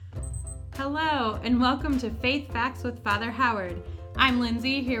Hello, and welcome to Faith Facts with Father Howard. I'm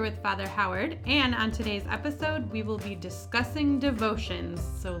Lindsay here with Father Howard, and on today's episode, we will be discussing devotions.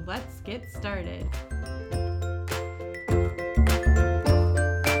 So let's get started.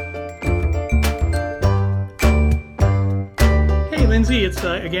 Hey, Lindsay, it's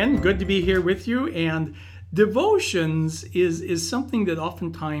again good to be here with you. And devotions is something that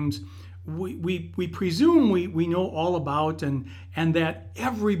oftentimes we presume we know all about, and that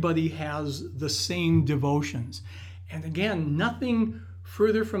everybody has the same devotions. And again, nothing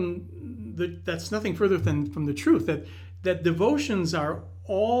further from the truth, that devotions are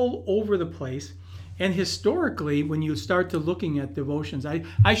all over the place. And historically, when you start to looking at devotions,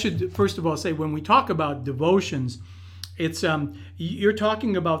 I should first of all say, when we talk about devotions, it's you're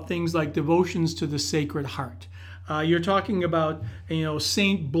talking about things like devotions to the Sacred Heart. You're talking about,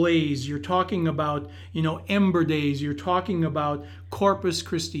 Saint Blaise. You're talking about, Ember Days. You're talking about Corpus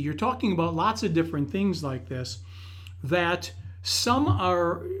Christi. You're talking about lots of different things like this, that some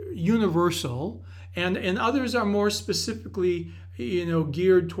are universal and others are more specifically,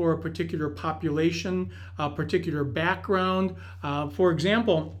 geared toward a particular population, a particular background. For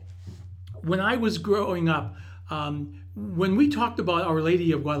example, when I was growing up, when we talked about Our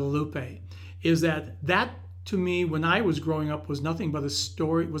Lady of Guadalupe, is that to me, when I was growing up, was nothing but a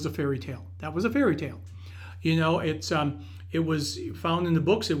story. It was a fairy tale. That was a fairy tale. It was found in the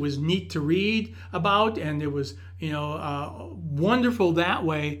books. It was neat to read about, and it was wonderful that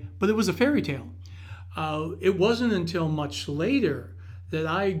way. But it was a fairy tale. It wasn't until much later that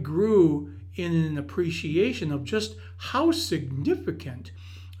I grew in an appreciation of just how significant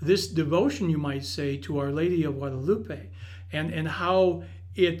this devotion, you might say, to Our Lady of Guadalupe, and how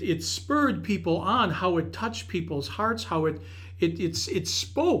it spurred people on, how it touched people's hearts, how it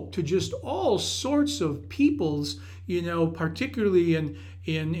spoke to just all sorts of peoples, particularly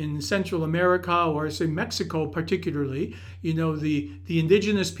in Central America, or say Mexico particularly, the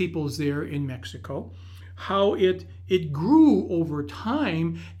indigenous peoples there in Mexico, how it grew over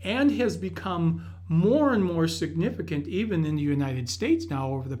time and has become more and more significant even in the United States now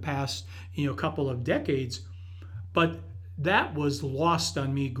over the past couple of decades. But that was lost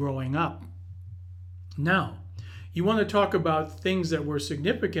on me growing up. Now, you want to talk about things that were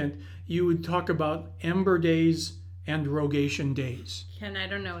significant, you would talk about Ember Days and Rogation Days. And I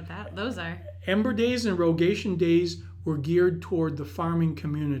don't know what those are. Ember Days and Rogation Days were geared toward the farming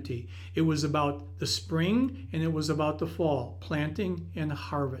community. It was about the spring and it was about the fall, planting and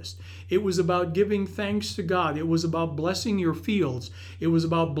harvest. It was about giving thanks to God. It was about blessing your fields. It was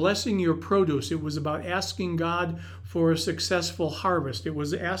about blessing your produce. It was about asking God for a successful harvest. It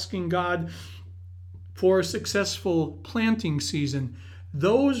was asking God for a successful planting season.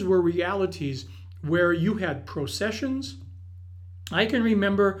 Those were realities where you had processions. I can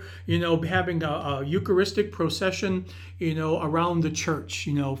remember, having a Eucharistic procession, around the church,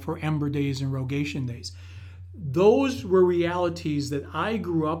 for Ember Days and Rogation Days. Those were realities that I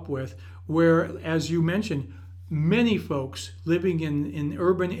grew up with, where, as you mentioned, many folks living in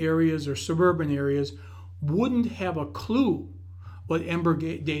urban areas or suburban areas wouldn't have a clue what Ember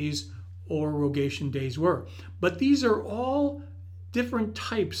Days or Rogation Days were. But these are all different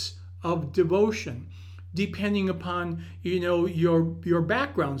types of devotion, depending upon your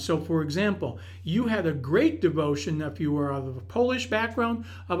background. So, for example, you had a great devotion if you were out of a Polish background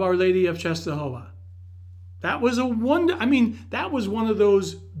of Our Lady of Częstochowa. That was that was one of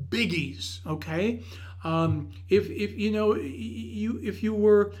those biggies. Okay, if you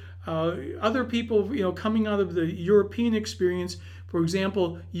were other people coming out of the European experience, for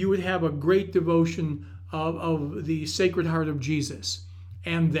example, you would have a great devotion of the Sacred Heart of Jesus,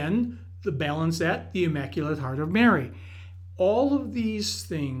 and then the balance that, the Immaculate Heart of Mary. All of these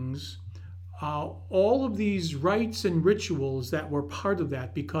things, all of these rites and rituals that were part of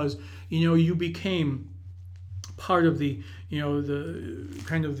that, because you became part of the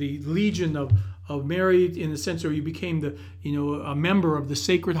kind of the Legion of Mary, in the sense, or you became a member of the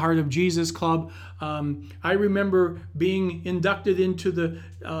Sacred Heart of Jesus Club. I remember being inducted into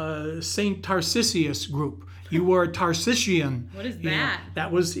the Saint Tarsisius group. You were a Tarsician. What is that?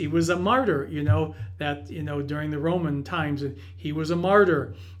 He was a martyr, during the Roman times. He was a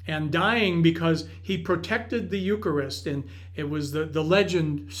martyr and dying because he protected the Eucharist. And it was the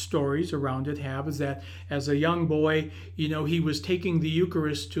legend stories around it is that as a young boy, he was taking the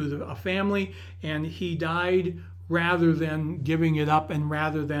Eucharist to a family, and he died rather than giving it up and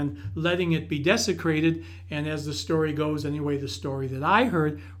rather than letting it be desecrated. And as the story goes, anyway, the story that I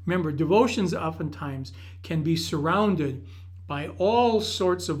heard, remember, devotions oftentimes can be surrounded by all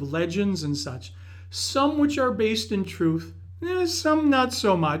sorts of legends and such, some which are based in truth, some not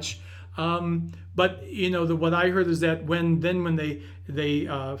so much. But what I heard is that when they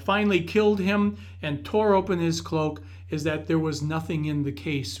finally killed him and tore open his cloak, is that there was nothing in the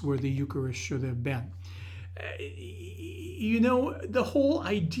case where the Eucharist should have been. The whole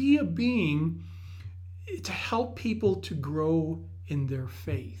idea being to help people to grow in their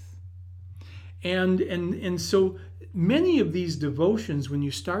faith. And so many of these devotions, when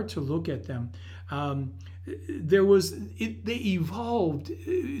you start to look at them, they evolved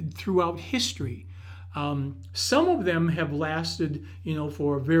throughout history. Some of them have lasted,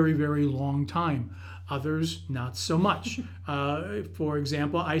 for a very, very long time. Others, not so much. For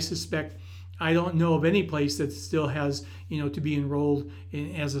example, I don't know of any place that still has, to be enrolled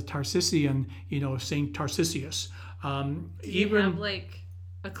as a Tarsician, Saint Tarsicius. Do you have like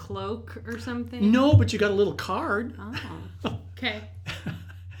a cloak or something? No, but you got a little card. Oh, okay.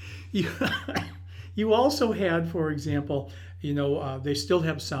 You also had, for example, they still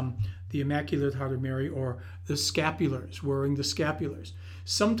have the Immaculate Heart of Mary, or the scapulars, wearing the scapulars.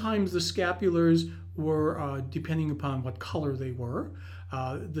 Sometimes the scapulars were, depending upon what color they were.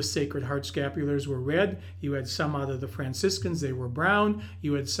 The Sacred Heart scapulars were red. You had some out of the Franciscans, they were brown.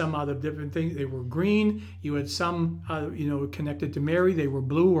 You had some out of different things, they were green. You had some, connected to Mary, they were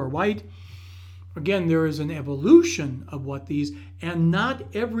blue or white. Again, there is an evolution of what these, and not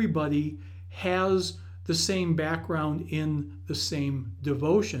everybody has the same background in the same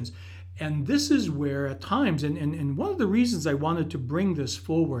devotions. And this is where at times, and one of the reasons I wanted to bring this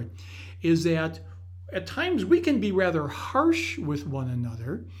forward is that at times we can be rather harsh with one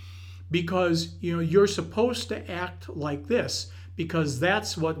another because, you're supposed to act like this because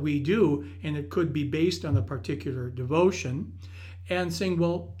that's what we do, and it could be based on a particular devotion, and saying,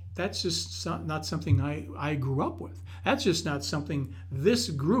 well, that's just not something I grew up with. That's just not something this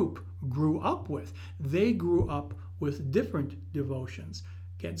group grew up with. They grew up with different devotions.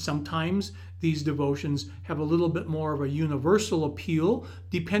 Again, sometimes these devotions have a little bit more of a universal appeal,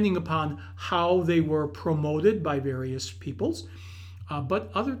 depending upon how they were promoted by various peoples,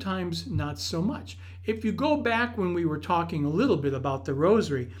 but other times not so much. If you go back when we were talking a little bit about the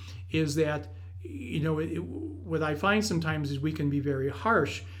Rosary, is that, what I find sometimes is we can be very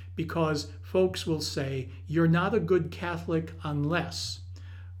harsh because folks will say, you're not a good Catholic unless.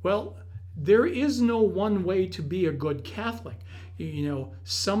 Well, there is no one way to be a good Catholic.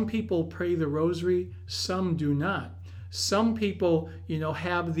 Some people pray the Rosary, some do not. Some people,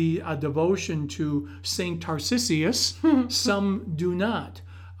 have the devotion to Saint Tarsicius, some do not.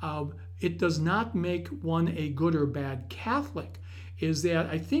 It does not make one a good or bad Catholic. Is that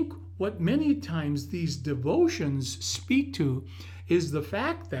I think what many times these devotions speak to is the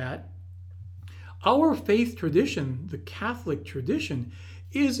fact that our faith tradition, the Catholic tradition,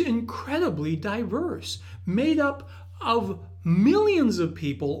 is incredibly diverse, made up of millions of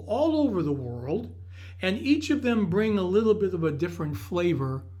people all over the world, and each of them bring a little bit of a different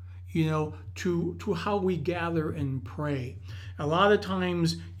flavor, to how we gather and pray. A lot of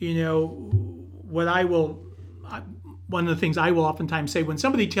times, one of the things I will oftentimes say when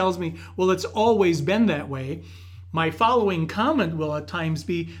somebody tells me, well, it's always been that way, my following comment will at times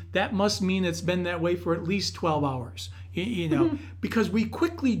be, that must mean it's been that way for at least 12 hours, because we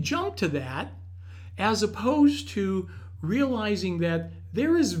quickly jump to that as opposed to realizing that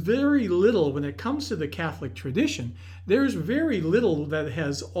there is very little, when it comes to the Catholic tradition, there's very little that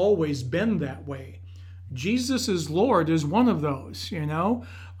has always been that way. Jesus is Lord is one of those,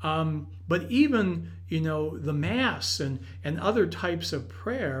 but even, the Mass and other types of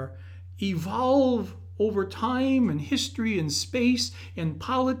prayer evolve over time and history and space and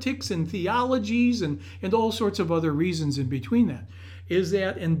politics and theologies and all sorts of other reasons in between that. Is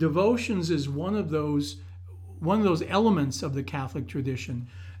that, and devotions is one of those elements of the Catholic tradition,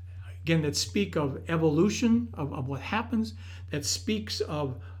 again, that speak of evolution of what happens, that speaks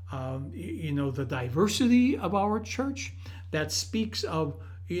of the diversity of our church, that speaks of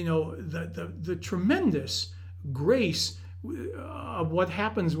the tremendous grace of what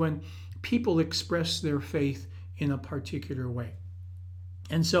happens when people express their faith in a particular way.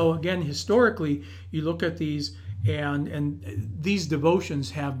 And so again, historically, you look at these, and these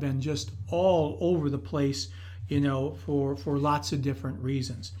devotions have been just all over the place, for lots of different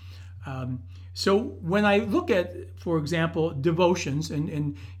reasons. So when I look at, for example, devotions,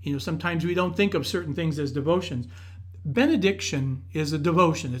 and sometimes we don't think of certain things as devotions. Benediction is a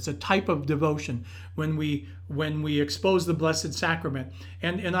devotion. It's a type of devotion when we expose the Blessed Sacrament.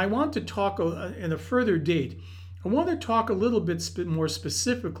 And I want to talk in a further date. I want to talk a little bit more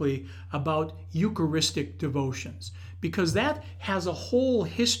specifically about Eucharistic devotions, because that has a whole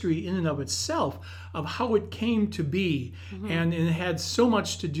history in and of itself of how it came to be. And it had so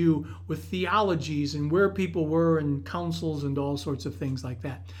much to do with theologies and where people were and councils and all sorts of things like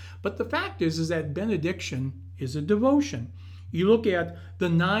that. But the fact is that benediction is a devotion. You look at the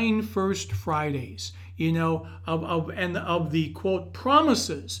 9 first Fridays, of the quote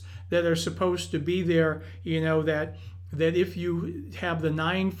promises that are supposed to be there, that if you have the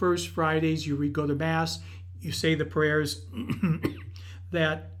 9 first Fridays, you go to Mass, you say the prayers,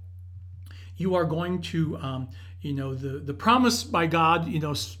 that you are going to, the promise by God,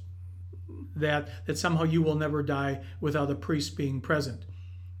 that somehow you will never die without a priest being present.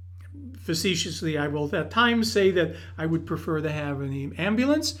 Facetiously, I will at times say that I would prefer to have an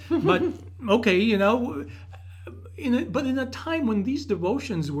ambulance, but okay, but in a time when these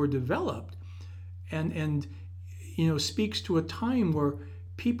devotions were developed, and speaks to a time where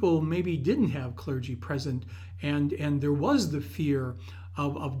people maybe didn't have clergy present, and there was the fear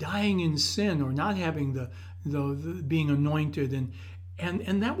of dying in sin or not having the being anointed,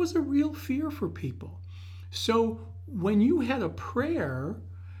 and that was a real fear for people. So when you had a prayer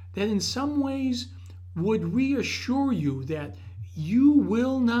that in some ways would reassure you that you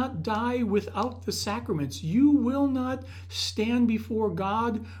will not die without the sacraments, you will not stand before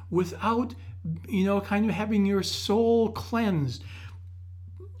God without kind of having your soul cleansed.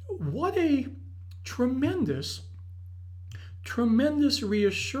 What a tremendous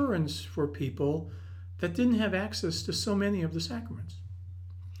reassurance for people that didn't have access to so many of the sacraments.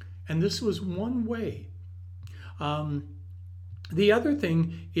 And this was one way. The other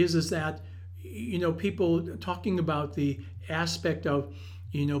thing is that, people talking about the aspect of,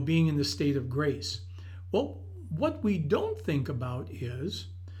 being in the state of grace. Well, what we don't think about is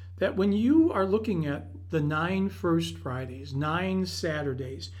that when you are looking at the 9 first Fridays, 9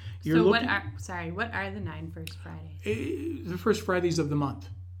 Saturdays, what are the 9 first Fridays? The first Fridays of the month.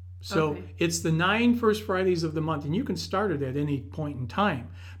 So okay. It's the 9 first Fridays of the month, and you can start it at any point in time,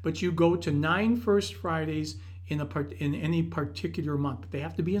 but you go to 9 first Fridays in any particular month. But they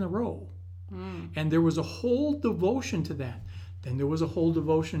have to be in a row. And there was a whole devotion to that. Then there was a whole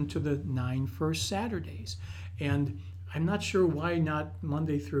devotion to the 9 first Saturdays. And I'm not sure why not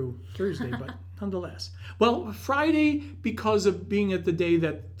Monday through Thursday, but nonetheless. Well, Friday, because of being at the day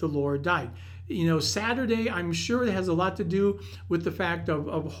that the Lord died. Saturday, I'm sure it has a lot to do with the fact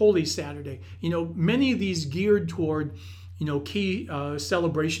of Holy Saturday. Many of these geared toward key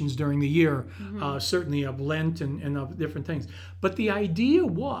celebrations during the year, certainly of Lent and of different things. But the idea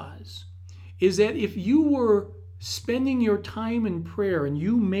is that if you were spending your time in prayer and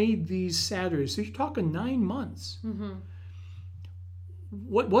you made these Saturdays, so you're talking 9 months.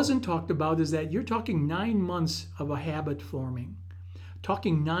 What wasn't talked about is that you're talking 9 months of a habit forming,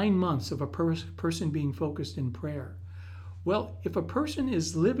 talking 9 months of a person being focused in prayer. Well, if a person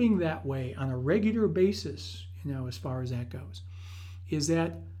is living that way on a regular basis, as far as that goes, is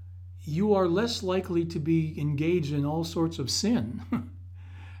that you are less likely to be engaged in all sorts of sin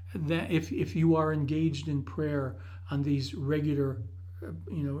that if you are engaged in prayer on these regular,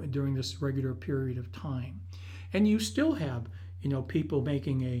 during this regular period of time. And you still have, people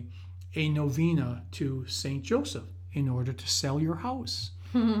making a novena to Saint Joseph in order to sell your house.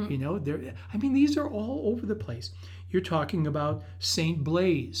 These are all over the place. You're talking about Saint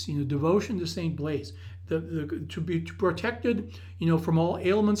Blaise, devotion to Saint Blaise. To be protected, from all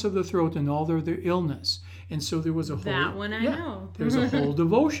ailments of the throat and all their illness. And so there was a whole... That one I know. There's a whole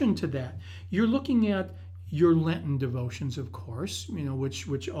devotion to that. You're looking at your Lenten devotions, of course,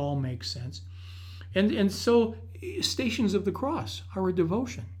 which all make sense. And so Stations of the Cross are a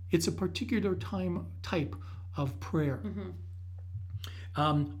devotion. It's a particular type of prayer.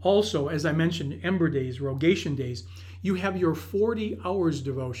 Also, as I mentioned, Ember Days, Rogation Days, you have your 40 hours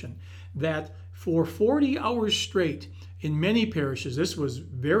devotion that for 40 hours straight in many parishes, this was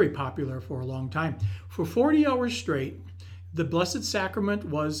very popular for a long time. For 40 hours straight, the Blessed Sacrament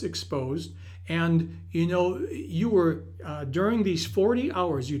was exposed, and you were during these 40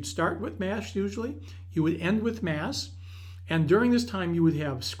 hours, you'd start with Mass usually, you would end with Mass, and during this time you would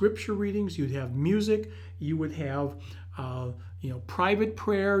have scripture readings, you'd have music, you would have private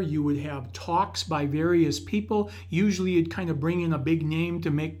prayer, you would have talks by various people. Usually you'd kind of bring in a big name to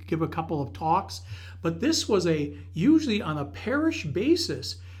give a couple of talks. But this was usually on a parish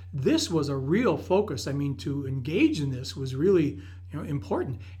basis, this was a real focus. To engage in this was really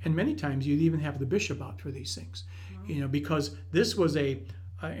important. And many times you'd even have the bishop out for these things, because this was a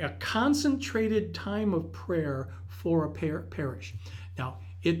concentrated time of prayer for a parish. Now,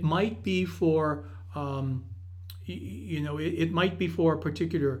 it might be for It might be for a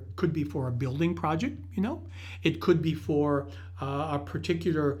particular, could be for a building project, it could be for a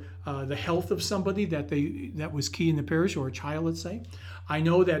particular, the health of somebody that was key in the parish, or a child, let's say. I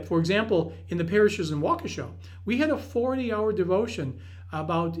know that, for example, in the parishes in Waukesha, we had a 40-hour devotion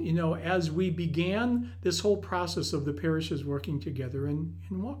about, as we began this whole process of the parishes working together in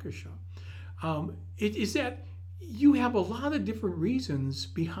Waukesha. It is that you have a lot of different reasons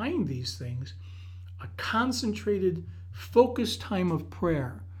behind these things. A concentrated, focused time of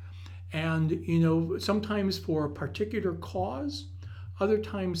prayer. And, sometimes for a particular cause, other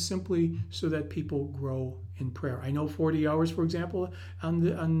times simply so that people grow in prayer. I know 40 hours, for example, on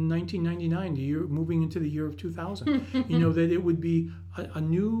 1999, the year moving into the year of 2000, that it would be a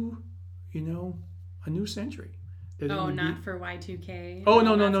new century. Not for Y2K? Oh,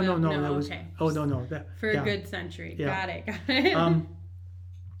 no. No, okay. Oh, no. For a good century. Yeah. Got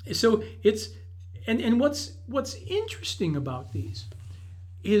it. So it's, and what's interesting about these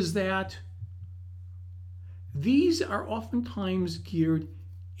is that these are oftentimes geared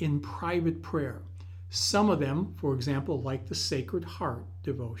in private prayer. Some of them, for example, like the Sacred Heart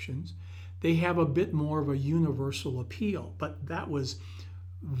devotions, they have a bit more of a universal appeal, but that was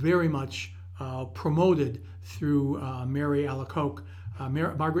very much promoted through Mary Alacoque,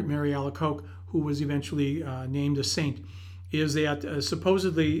 Margaret Mary Alacoque, who was eventually named a saint. Is that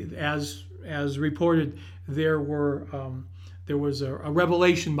supposedly, as reported, there was a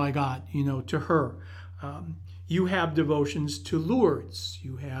revelation by God, to her. You have devotions to Lourdes.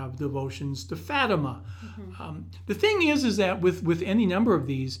 You have devotions to Fatima. Mm-hmm. The thing is that with any number of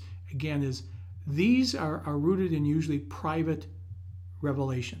these, again, these are rooted in usually private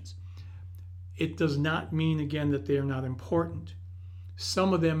revelations. It does not mean, again, that they are not important.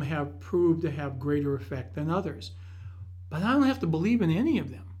 Some of them have proved to have greater effect than others. But I don't have to believe in any of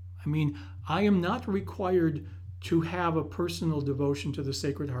them. I mean, I am not required to have a personal devotion to the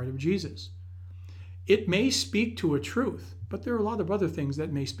Sacred Heart of Jesus. It may speak to a truth, but there are a lot of other things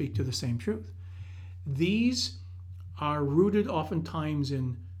that may speak to the same truth. These are rooted oftentimes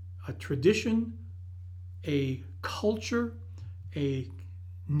in a tradition, a culture, a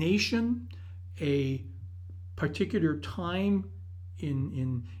nation, a particular time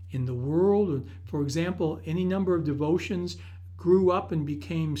in the world. For example, any number of devotions grew up and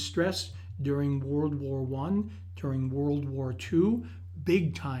became stressed during World War I, during World War II,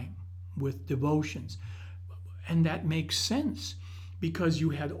 big time with devotions. And that makes sense because you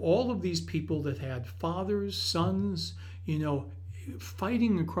had all of these people that had fathers, sons,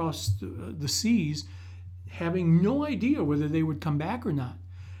 fighting across the seas, having no idea whether they would come back or not.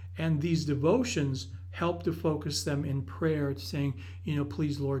 And these devotions help to focus them in prayer, saying,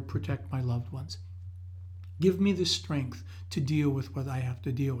 please, Lord, protect my loved ones. Give me the strength to deal with what I have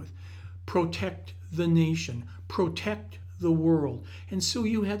to deal with. Protect the nation. Protect the world. And so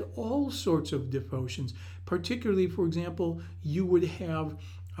you had all sorts of devotions. Particularly, for example, you would have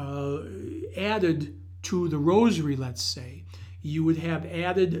added to the rosary, let's say, you would have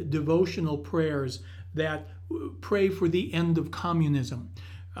added devotional prayers that pray for the end of communism.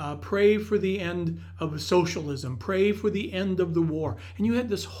 Pray for the end of socialism. Pray for the end of the war. And you had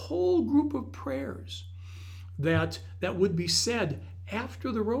this whole group of prayers that would be said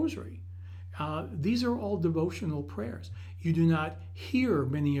after the rosary. These are all devotional prayers. You do not hear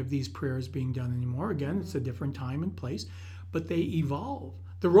many of these prayers being done anymore. Again, it's a different time and place, but they evolve.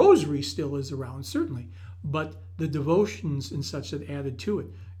 The rosary still is around, certainly, but the devotions and such that added to it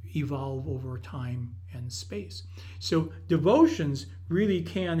evolve over time and space. So devotions really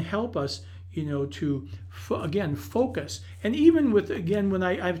can help us, to again focus. And even with, again, when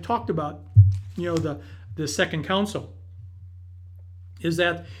I've talked about, the Second Council, is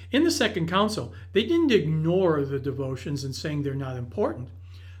that in the Second Council, they didn't ignore the devotions and saying they're not important.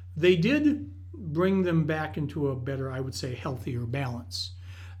 They did bring them back into a better, I would say, healthier balance.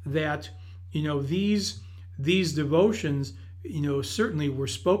 That, these devotions, certainly were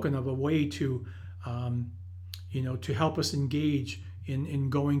spoken of a way to, to help us engage in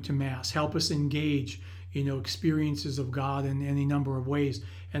going to Mass, help us engage, experiences of God in any number of ways.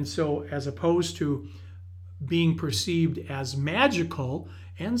 And so as opposed to being perceived as magical,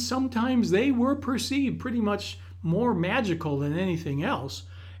 and sometimes they were perceived pretty much more magical than anything else,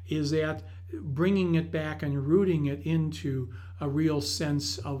 is that bringing it back and rooting it into a real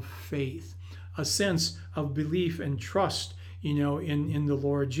sense of faith, a sense of belief and trust, in the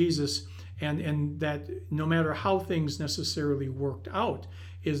Lord Jesus, and that no matter how things necessarily worked out,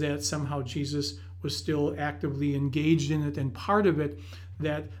 is that somehow Jesus was still actively engaged in it, and part of it,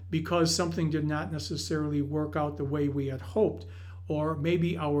 that because something did not necessarily work out the way we had hoped, or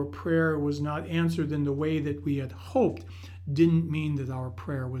maybe our prayer was not answered in the way that we had hoped, didn't mean that our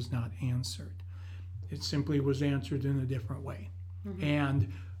prayer was not answered. It simply was answered in a different way.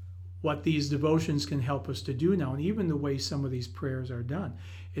 And what these devotions can help us to do now, and even the way some of these prayers are done,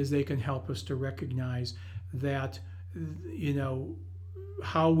 is they can help us to recognize that,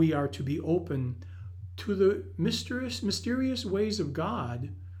 how we are to be open to the mysterious ways of God,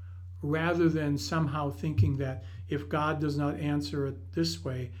 rather than somehow thinking that if God does not answer it this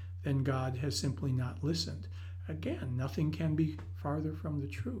way, then God has simply not listened. Again, nothing can be farther from the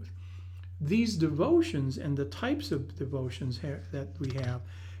truth. These devotions and the types of devotions that we have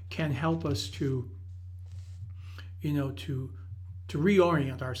can help us to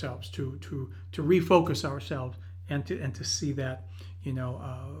reorient ourselves, to refocus ourselves, and to see that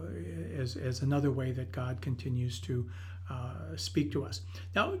as another way that God continues to speak to us.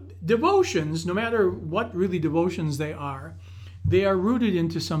 Now, devotions, no matter what really devotions they are rooted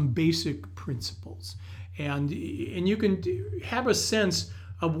into some basic principles, and you can have a sense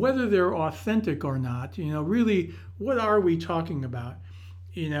of whether they're authentic or not. Really, what are we talking about?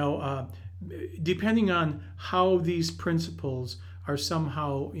 Depending on how these principles are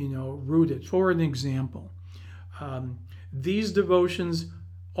somehow, rooted. For an example, these devotions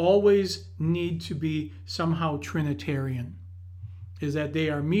always need to be somehow Trinitarian. Is that they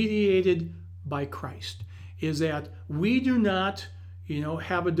are mediated by Christ. Is that we do not,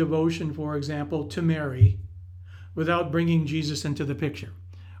 have a devotion, for example, to Mary without bringing Jesus into the picture.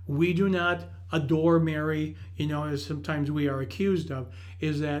 We do not adore Mary, as sometimes we are accused of,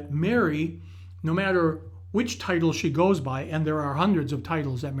 is that Mary, no matter which title she goes by, and there are hundreds of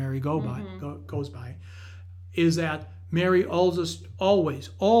titles that Mary goes by, is that Mary always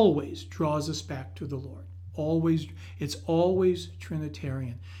draws us back to the Lord. Always, it's always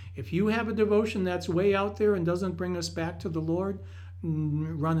Trinitarian. If you have a devotion that's way out there and doesn't bring us back to the Lord,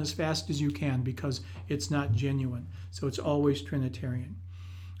 run as fast as you can, because it's not genuine. So it's always Trinitarian.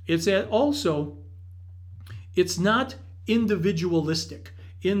 It's not individualistic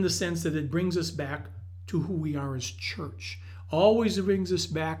in the sense that it brings us back to who we are as church. Always brings us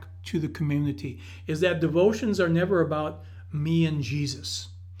back to the community. Is that devotions are never about me and Jesus.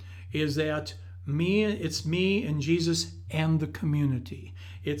 Is that it's me and Jesus and the community.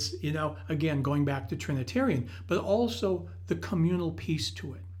 It's, again, going back to Trinitarian, but also the communal piece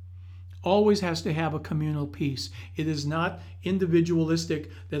to it. Always has to have a communal piece. It is not individualistic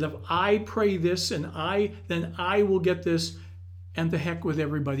that if I pray this then I will get this, and to heck with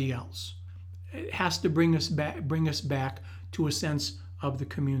everybody else. It has to bring us back to a sense of the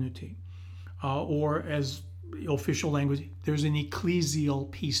community. Or as official language, there's an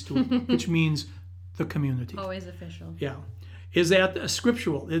ecclesial piece to it, which means the community. Always official. Yeah. Is that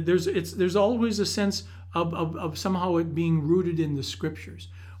scriptural? There's always a sense of somehow it being rooted in the scriptures.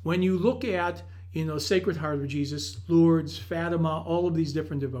 When you look at, Sacred Heart of Jesus, Lourdes, Fatima, all of these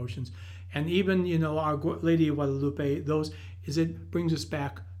different devotions, and even, Our Lady of Guadalupe, it brings us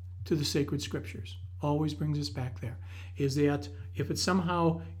back to the sacred scriptures. Always brings us back there. Is that if it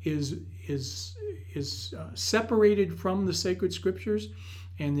somehow is separated from the sacred scriptures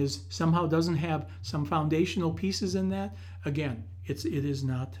and somehow doesn't have some foundational pieces in that, again, it is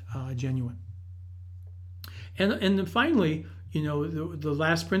not genuine. And then finally, the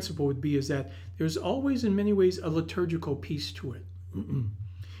last principle would be is that there's always, in many ways, a liturgical piece to it.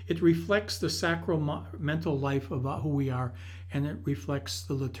 It reflects the sacramental life of who we are, and it reflects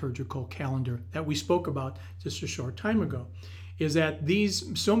the liturgical calendar that we spoke about just a short time ago. Is that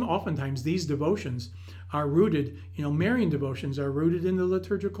oftentimes these devotions are rooted, Marian devotions are rooted in the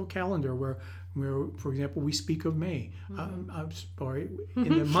liturgical calendar, where for example, we speak of May, in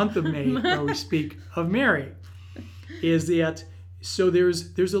the month of May, where we speak of Mary. Is that so?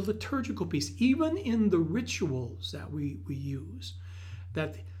 There's a liturgical piece, even in the rituals that we use.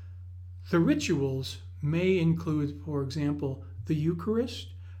 That the rituals may include, for example, the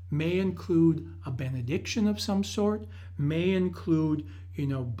Eucharist, may include a benediction of some sort, may include,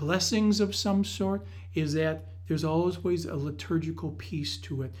 blessings of some sort. Is that there's always a liturgical piece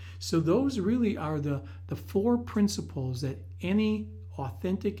to it. So those really are the four principles that any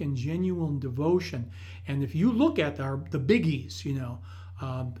authentic and genuine devotion, and if you look at the biggies,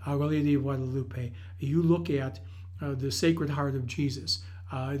 Our Lady of Guadalupe, you look at the Sacred Heart of Jesus,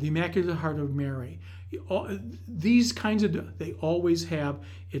 the Immaculate Heart of Mary, these kinds of, they always have,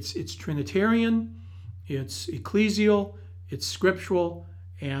 it's Trinitarian, it's ecclesial, it's scriptural,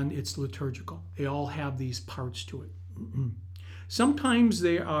 and it's liturgical. They all have these parts to it. Sometimes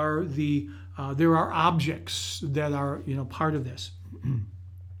there are objects that are part of this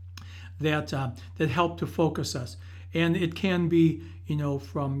that help to focus us. And it can be,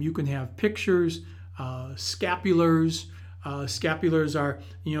 you can have pictures, scapulars. Scapulars are,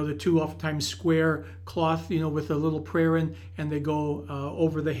 the two oftentimes square cloth, with a little prayer in, and they go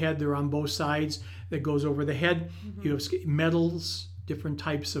over the head. They're on both sides. That goes over the head. Mm-hmm. You have medals, different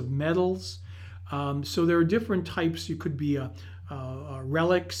types of medals. So there are different types. You could be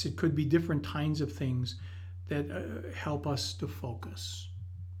relics. It could be different kinds of things that help us to focus.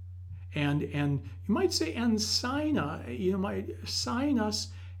 And you might say, and sign us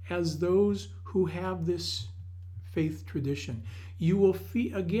as those who have this faith tradition. You will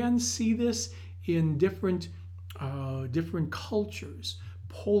again see this in different cultures.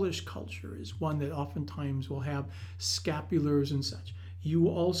 Polish culture is one that oftentimes will have scapulars and such. You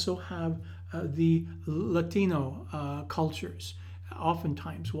also have the Latino cultures.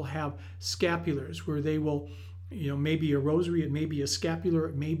 Oftentimes will have scapulars where they will, maybe a rosary, it may be a scapular,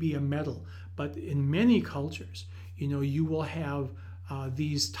 it may be a medal. But in many cultures, you will have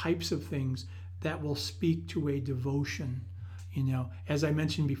these types of things that will speak to a devotion. As I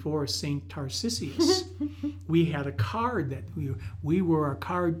mentioned before, Saint Tarcisius, we had a card that we were a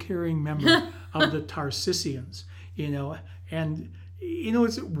card-carrying member of the Tarcisians, and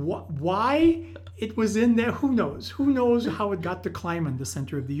it's why it was in there. Who knows how it got to climb in the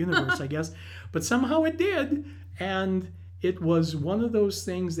center of the universe, I guess, but somehow it did, and it was one of those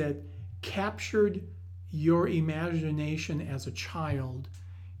things that captured your imagination as a child.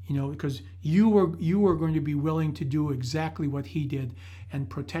 Because you were going to be willing to do exactly what he did and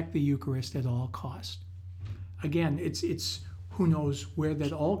protect the Eucharist at all cost. Again, it's who knows where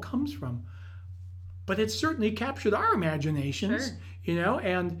that all comes from, but it certainly captured our imaginations. Sure.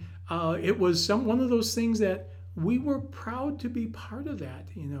 And it was one of those things that we were proud to be part of that.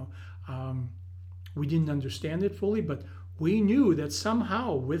 We didn't understand it fully, but we knew that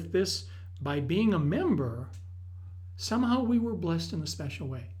somehow with this, by being a member, somehow we were blessed in a special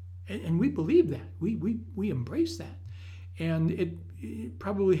way. And we believe that. We embrace that. And it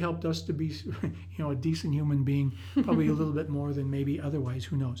probably helped us to be, a decent human being, probably a little bit more than maybe otherwise,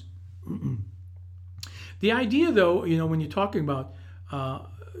 who knows. The idea, though, when you're talking about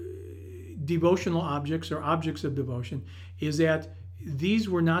devotional objects or objects of devotion, is that these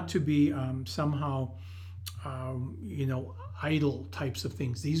were not to be somehow, idol types of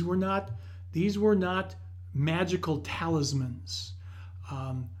things. These were not magical talismans.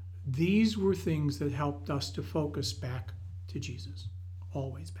 These were things that helped us to focus back to Jesus,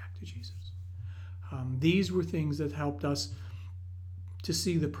 always back to Jesus. These were things that helped us to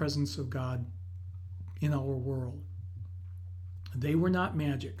see the presence of God in our world. They were not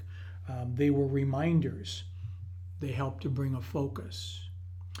magic. They were reminders. They helped to bring a focus.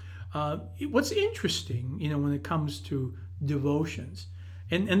 What's interesting, when it comes to devotions,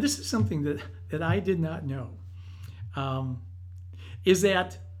 and this is something that I did not know, is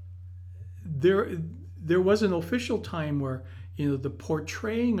that there was an official time where the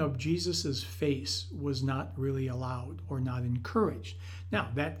portraying of Jesus's face was not really allowed or not encouraged. Now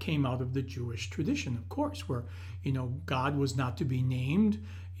that came out of the Jewish tradition, of course, where God was not to be named.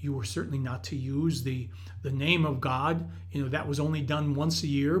 You were certainly not to use the name of God. That was only done once a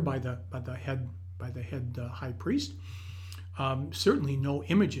year by the head high priest. Certainly no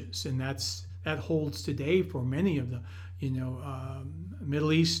images, and that holds today for many of the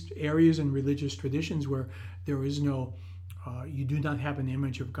Middle East areas and religious traditions where there is no, you do not have an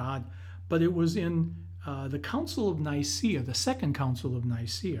image of God. But it was in the Council of Nicaea, the Second Council of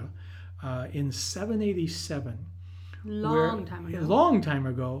Nicaea, in 787. Long time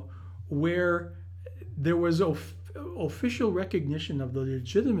ago, where there was official recognition of the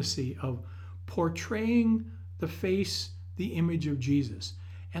legitimacy of portraying the face, the image of Jesus.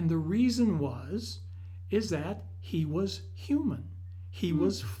 And the reason is that he was human. He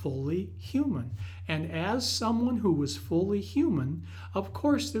was fully human. And as someone who was fully human, of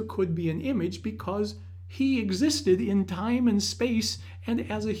course there could be an image because he existed in time and space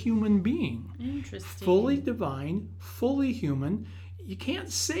and as a human being. Interesting. Fully divine, fully human. You can't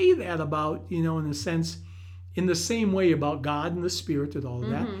say that about, in a sense, in the same way about God and the Spirit and all of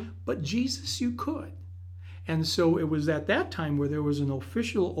that. But Jesus, you could. And so it was at that time where there was an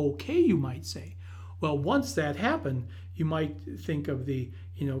official okay, you might say. Well, once that happened, you might think of the,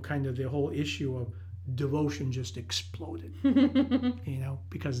 kind of the whole issue of devotion just exploded,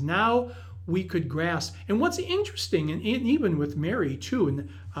 because now we could grasp. And what's interesting, and even with Mary too, and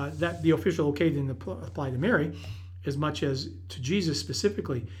that the official okay didn't apply to Mary as much as to Jesus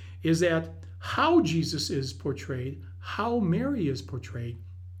specifically, is that how Jesus is portrayed, how Mary is portrayed,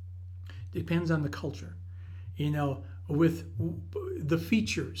 depends on the culture, with the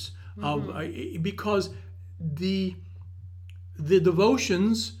features of, because the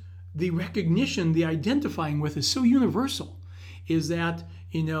devotions, the recognition, the identifying with is so universal. Is that,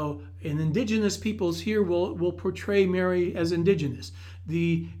 in indigenous peoples here will portray Mary as indigenous.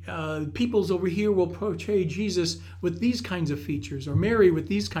 The peoples over here will portray Jesus with these kinds of features, or Mary with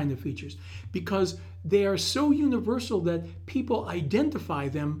these kind of features, because they are so universal that people identify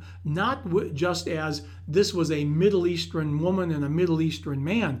them not just as this was a Middle Eastern woman and a Middle Eastern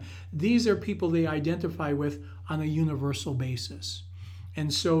man. These are people they identify with on a universal basis.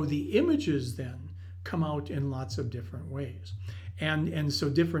 And so the images then come out in lots of different ways. And so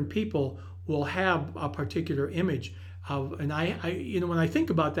different people will have a particular image of, and I when I think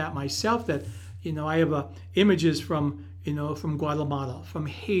about that myself, that I have images from Guatemala, from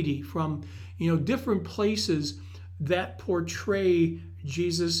Haiti, from different places that portray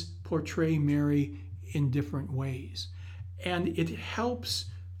Jesus, portray Mary in different ways. And it helps,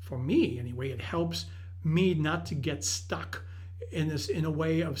 for me anyway, it helps me not to get stuck in a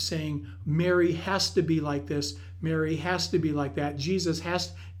way of saying Mary has to be like this, Mary has to be like that, Jesus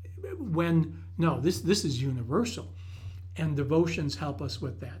has, when no, this is universal, and devotions help us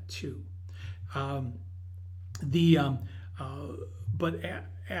with that too. But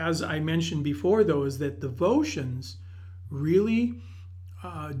as I mentioned before, though, is that devotions really,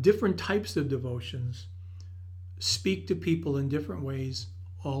 different types of devotions speak to people in different ways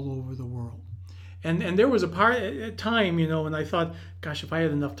all over the world. And there was a time, when I thought, gosh, if I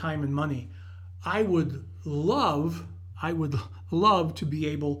had enough time and money, I would love to be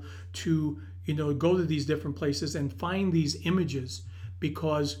able to, go to these different places and find these images,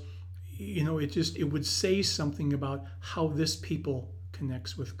 because, it would say something about how this people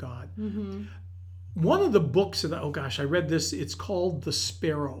connects with God. Mm-hmm. One of the books that, I read this, it's called The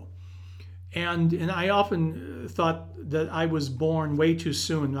Sparrow. And I often thought that I was born way too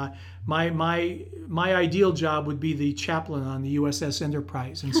soon. My ideal job would be the chaplain on the USS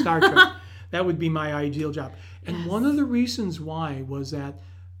Enterprise in Star Trek. That would be my ideal job. And yes. One of the reasons why was that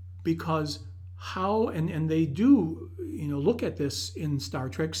because how, and they do, look at this in Star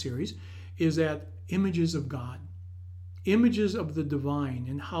Trek series, is that images of God, images of the divine,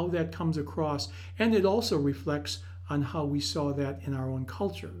 and how that comes across. And it also reflects on how we saw that in our own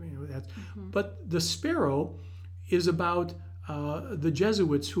culture. Mm-hmm. But The Sparrow is about the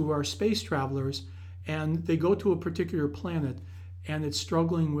Jesuits who are space travelers, and they go to a particular planet, and it's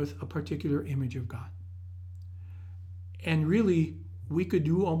struggling with a particular image of God. And really, we could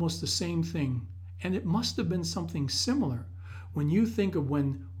do almost the same thing, and it must have been something similar when you think of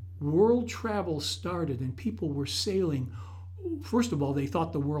when world travel started and people were sailing. First of all, they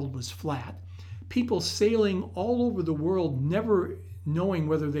thought the world was flat. People sailing all over the world, never knowing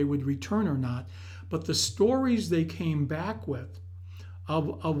whether they would return or not. But the stories they came back with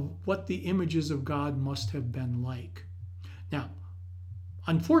of what the images of God must have been like. Now,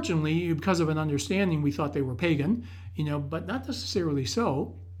 unfortunately, because of an understanding, we thought they were pagan, but not necessarily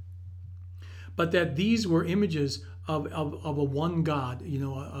so. But that these were images of a one God,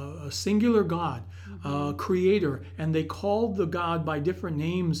 a singular God, mm-hmm. Creator. And they called the God by different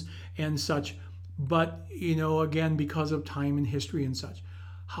names and such. But, again, because of time and history and such.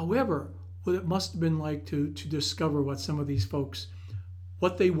 However, what it must have been like to discover what some of these folks,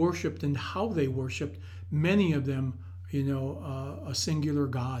 what they worshipped and how they worshipped, many of them, a singular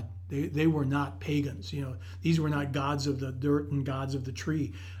God. They were not pagans. These were not gods of the dirt and gods of the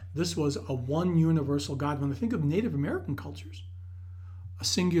tree. This was a one universal God. When I think of Native American cultures, a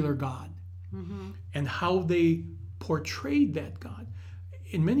singular God, mm-hmm. and how they portrayed that God.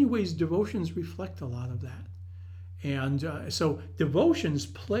 In many ways, devotions reflect a lot of that. And so devotions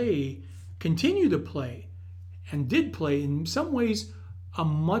continue to play, and did play in some ways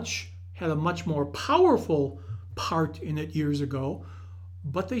had a much more powerful part in it years ago,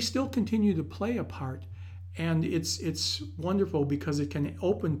 but they still continue to play a part. And it's wonderful because it can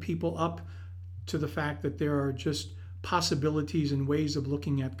open people up to the fact that there are just possibilities and ways of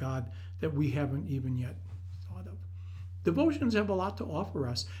looking at God that we haven't even yet thought of. Devotions have a lot to offer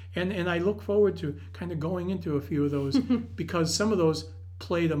us. And I look forward to kind of going into a few of those because some of those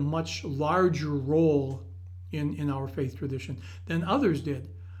played a much larger role in our faith tradition than others did.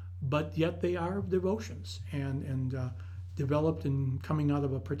 But yet they are devotions and developed and coming out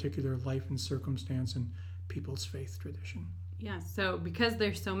of a particular life and circumstance and people's faith tradition. Yeah, so because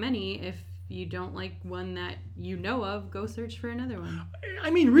there's so many, if you don't like one that you know of, go search for another one. I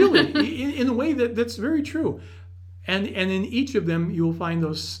mean, really, in a way that's very true. And in each of them, you'll find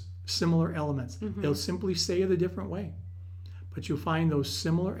those similar elements. Mm-hmm. They'll simply say it a different way, but you'll find those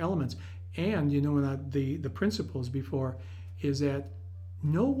similar elements. And, the principles before is that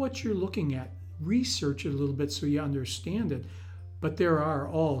know what you're looking at. research it a little bit so you understand it. But there are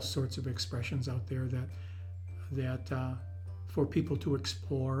all sorts of expressions out there that for people to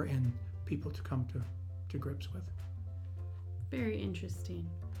explore and people to come to grips with. Very interesting.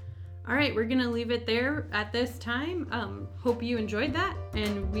 All right, we're going to leave it there at this time. Hope you enjoyed that,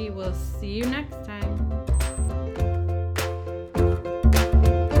 and we will see you next time.